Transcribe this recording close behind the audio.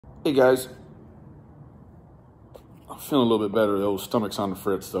Hey guys, I'm feeling a little bit better. The old stomach's on the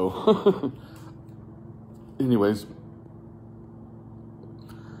fritz though. Anyways,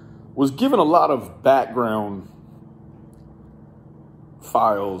 was given a lot of background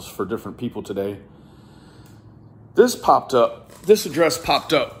files for different people today. This address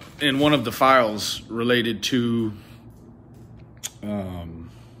popped up in one of the files related to,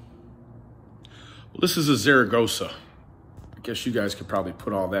 this is a Zaragoza. I guess you guys could probably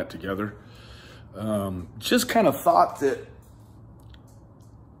put all that together. Just kind of thought that,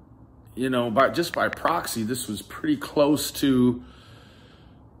 you know, by proxy, this was pretty close to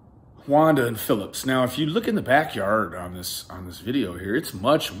Wanda and Phillips. Now, if you look in the backyard on this video here, it's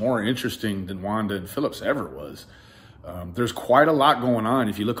much more interesting than Wanda and Phillips ever was. There's quite a lot going on.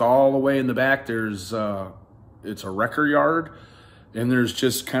 If you look all the way in the back, it's a wrecker yard, and there's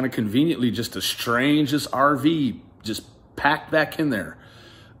just kind of conveniently just the strangest RV just packed back in there.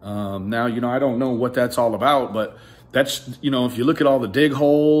 Now, you know, I don't know what that's all about, but that's, you know, if you look at all the dig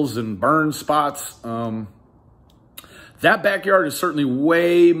holes and burn spots, that backyard is certainly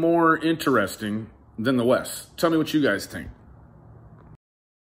way more interesting than the West. Tell me what you guys think.